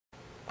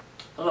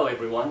Hello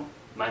everyone,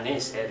 my name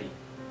is Eddie.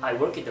 I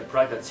work in the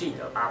product team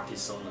of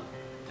OPTI-Solar.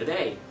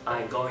 Today,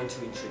 I'm going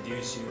to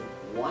introduce you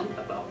one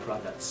of our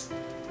products,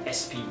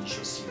 SP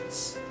Initial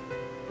Series.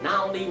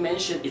 Not only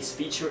mention its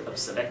feature of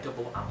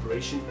selectable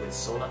operation with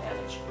solar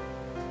energy,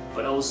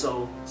 but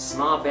also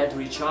smart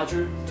battery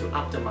charger to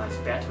optimize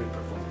battery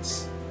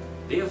performance.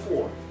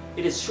 Therefore,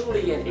 it is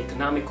truly an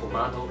economical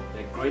model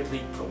that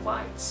greatly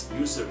provides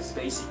users'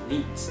 basic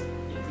needs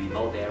in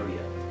remote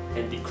area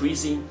and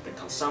decreasing the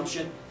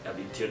consumption of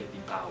utility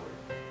power.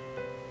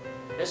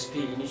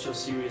 SP Initial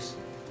Series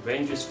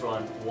ranges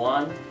from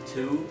 1,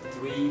 2,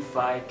 3,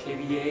 5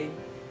 kVA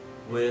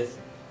with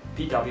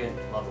PWM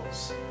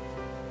models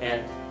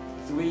and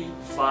 3,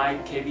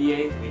 5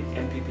 kVA with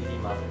MPPT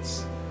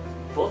models.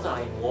 Both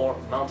are in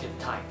wall-mounted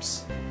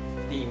types.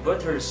 The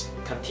inverters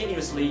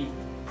continuously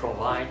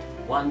provide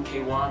 1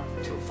 kW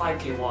to 5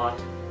 kW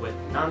with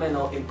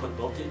nominal input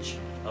voltage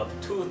of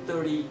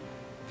 230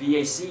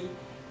 VAC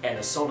and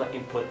a solar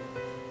input.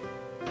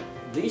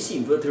 These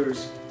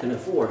inverters can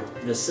afford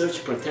the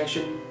surge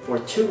protection for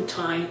 2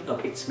 times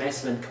of its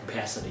maximum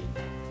capacity.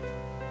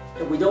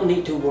 And we don't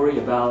need to worry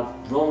about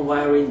wrong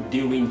wiring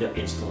during the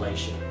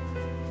installation.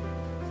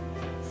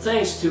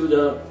 Thanks to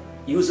the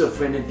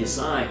user-friendly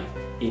design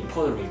in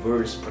polar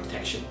reverse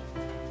protection.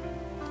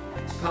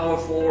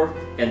 Powerful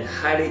and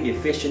highly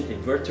efficient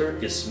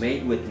inverter is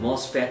made with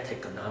MOSFET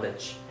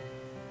technology.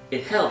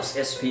 It helps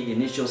SP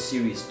Initial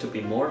Series to be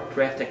more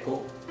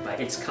practical by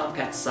its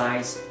compact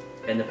size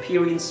and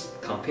appearance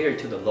compared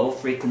to the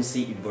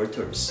low-frequency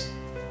inverters.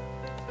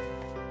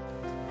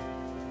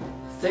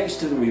 Thanks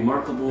to the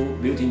remarkable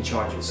built-in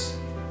chargers,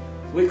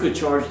 we could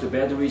charge the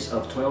batteries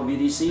of 12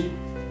 VDC,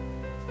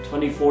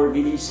 24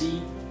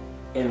 VDC,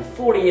 and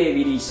 48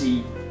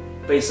 VDC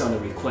based on the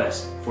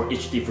request for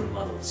each different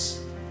models.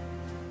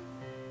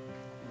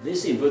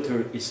 This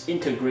inverter is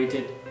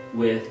integrated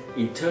with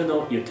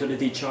internal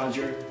utility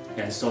charger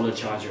and solar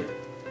charger.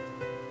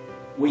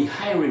 We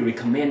highly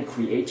recommend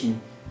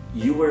creating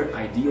your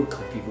ideal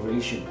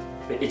configuration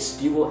with its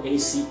dual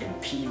AC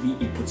and PV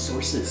input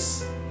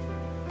sources.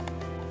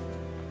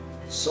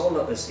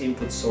 Solar as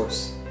input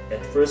source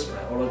at first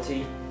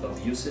priority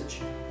of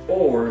usage,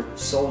 or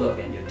solar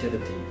and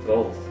utility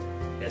both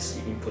as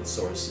the input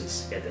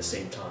sources at the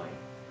same time.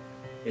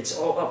 It's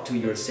all up to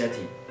your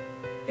setting,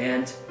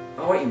 and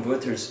our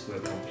inverters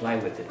will comply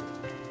with it.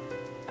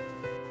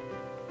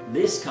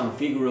 This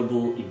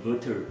configurable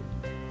inverter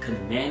can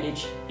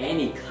manage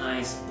any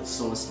kinds of the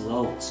source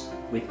loads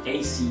with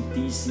AC,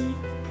 DC,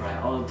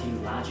 priority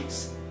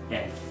logics,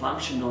 and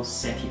functional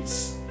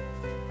settings.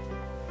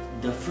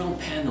 The front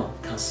panel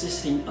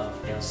consisting of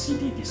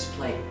LCD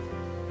display,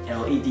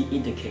 LED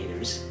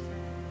indicators,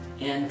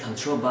 and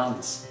control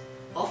buttons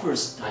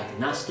offers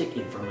diagnostic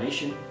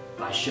information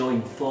by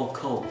showing full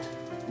code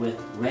with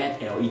red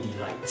LED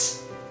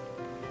lights.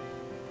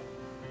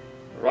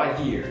 Right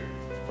here,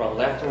 from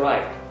left to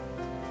right,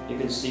 you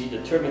can see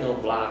the terminal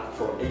block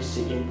for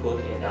AC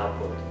input and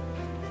output,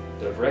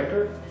 the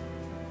breaker,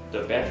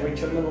 the battery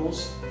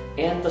terminals,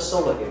 and the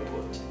solar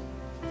input.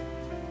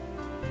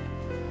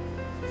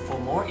 For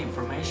more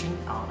information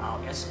on our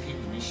SP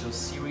Initial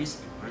Series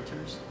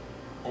inverters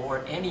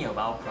or any of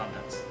our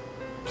products,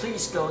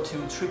 please go to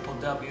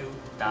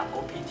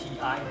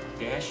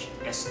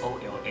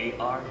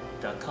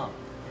www.opti-solar.com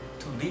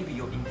to leave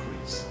your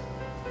inquiries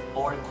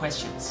or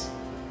questions.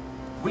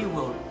 We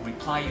will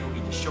reply you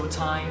in a short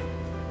time,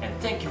 and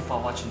thank you for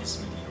watching this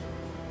video.